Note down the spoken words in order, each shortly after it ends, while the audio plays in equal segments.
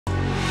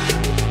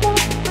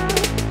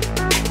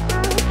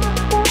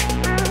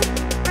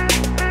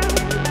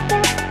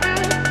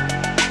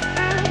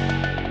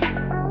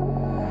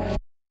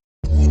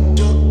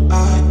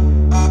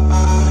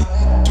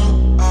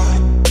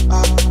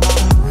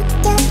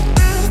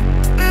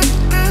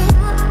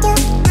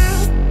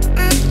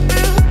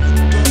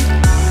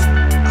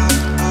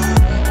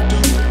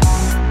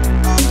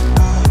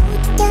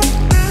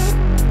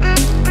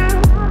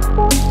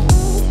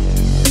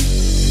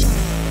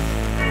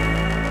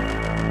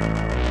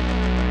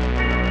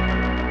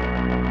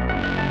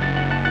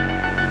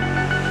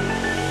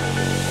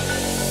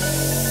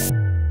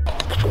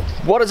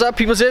What is up,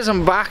 people?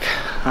 I'm back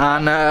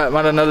and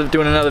I'm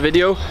doing another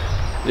video.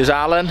 There's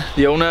Alun,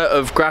 the owner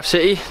of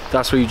Graff-city.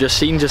 That's what you just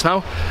seen just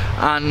now.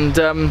 And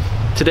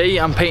today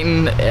I'm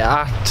painting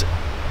at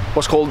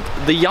what's called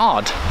the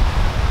yard.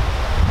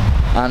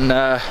 And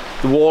the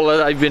wall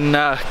that I've been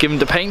given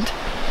to paint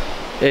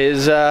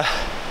is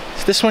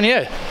this one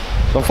here.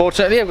 So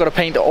unfortunately I've got to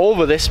paint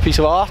over this piece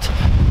of art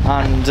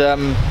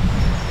and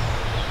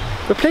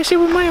replace it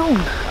with my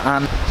own.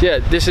 And yeah,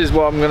 this is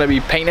what I'm going to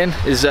be painting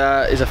is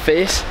a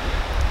face.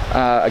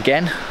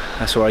 Again,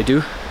 that's what I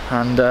do.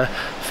 And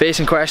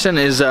face in question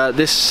is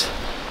this.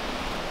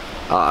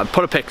 I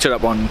put a picture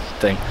up on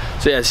thing.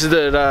 So yeah, this is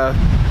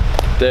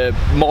the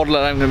model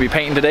that I'm going to be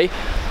painting today.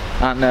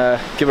 And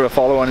give her a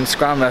follow on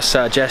Instagram. That's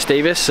Jess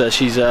Davies.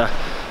 She's a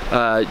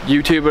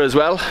YouTuber as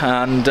well,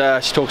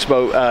 and she talks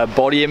about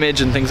body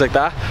image and things like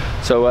that.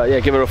 So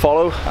yeah, give her a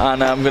follow.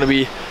 And I'm going to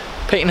be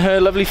painting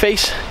her lovely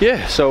face.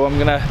 Yeah. So I'm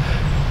going to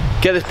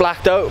get this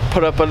blacked out,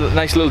 put up a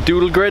nice little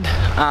doodle grid,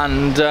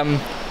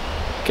 and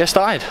get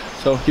started.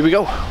 So here we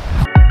go.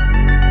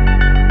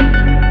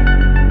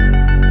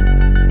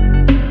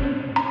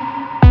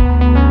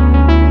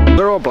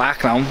 They're all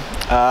black now.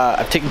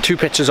 I've taken two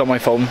pictures on my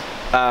phone.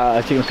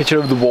 I've taken a picture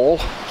of the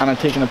wall and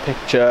I've taken a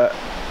picture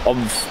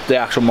of the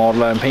actual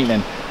model I'm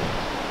painting.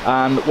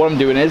 And what I'm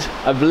doing is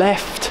I've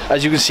left,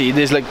 as you can see,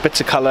 there's like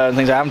bits of colour and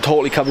things. I haven't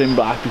totally covered in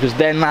black because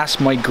then that's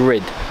my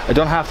grid. I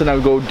don't have to now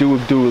go do a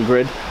dual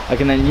grid. I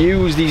can then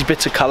use these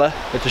bits of colour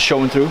that are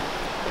showing through,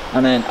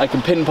 and then I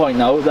can pinpoint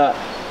now that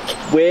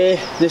where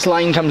this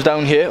line comes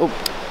down here.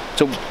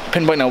 So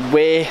pinpoint now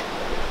where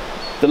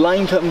the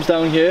line comes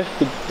down here,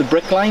 the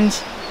brick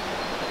lines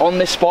on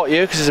this spot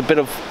here, because there's a bit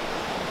of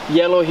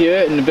yellow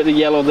here and a bit of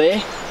yellow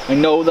there. I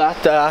know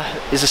that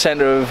is the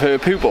centre of her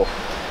pupil.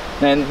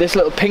 Then this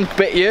little pink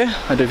bit here,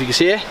 I don't know if you can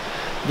see it,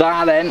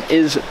 that then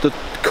is the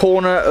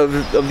corner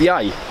of the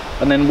eye.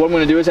 And then what I'm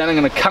going to do is then I'm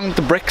going to count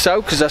the bricks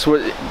out, because that's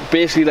what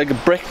basically like a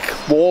brick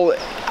wall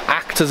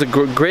acts as a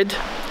grid.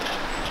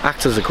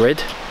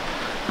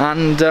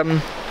 And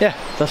yeah,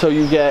 that's how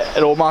you get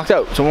it all marked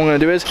out. So what I'm going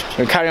to do is I'm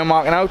going to carry on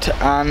marking out,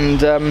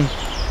 and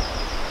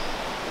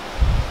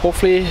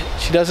hopefully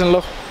she doesn't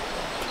look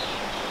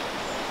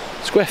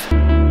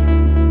squiff.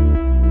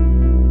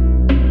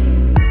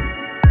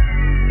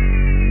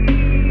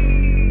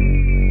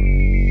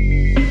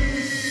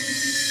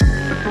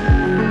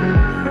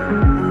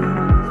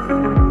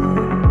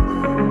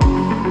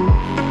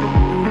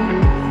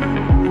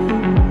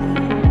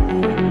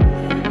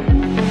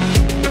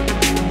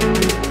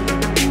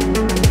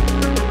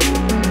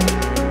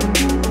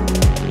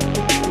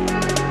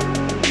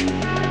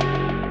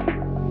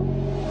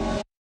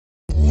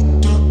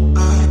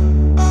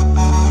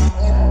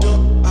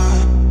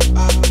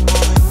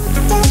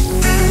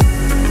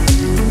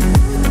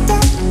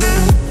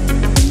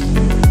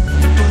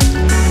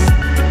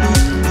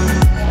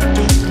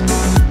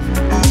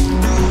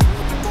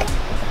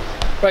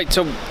 Right,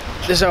 so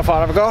this is how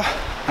far I've got,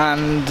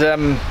 and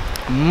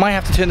might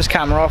have to turn this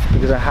camera off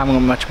because I haven't got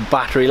much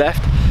battery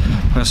left.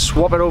 I'm going to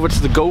swap it over to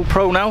the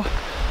GoPro now,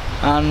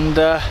 and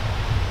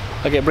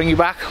I'll bring you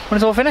back when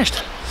it's all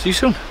finished. See you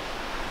soon.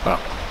 Well,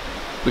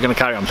 we're going to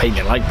carry on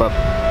painting like, but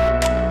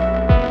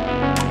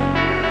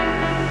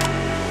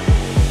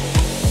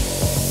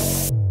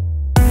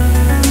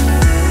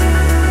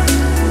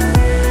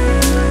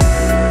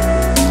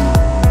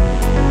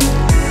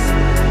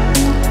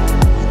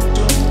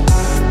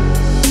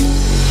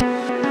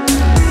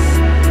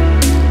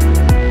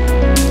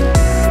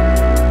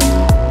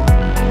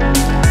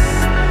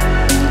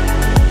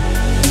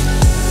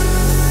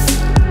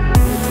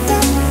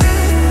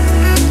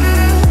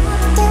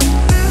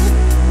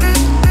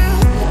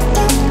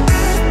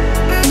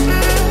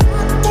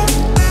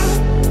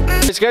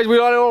guys, we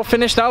are all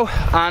finished now,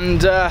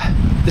 and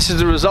this is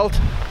the result.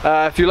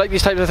 If you like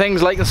these types of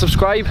things, like and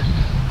subscribe,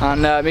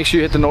 and make sure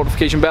you hit the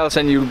notification bell,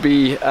 so you'll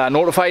be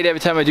notified every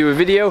time I do a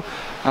video.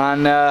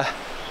 And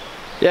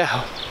yeah,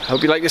 I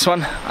hope you like this one.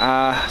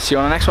 See you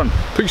on the next one.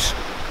 Peace.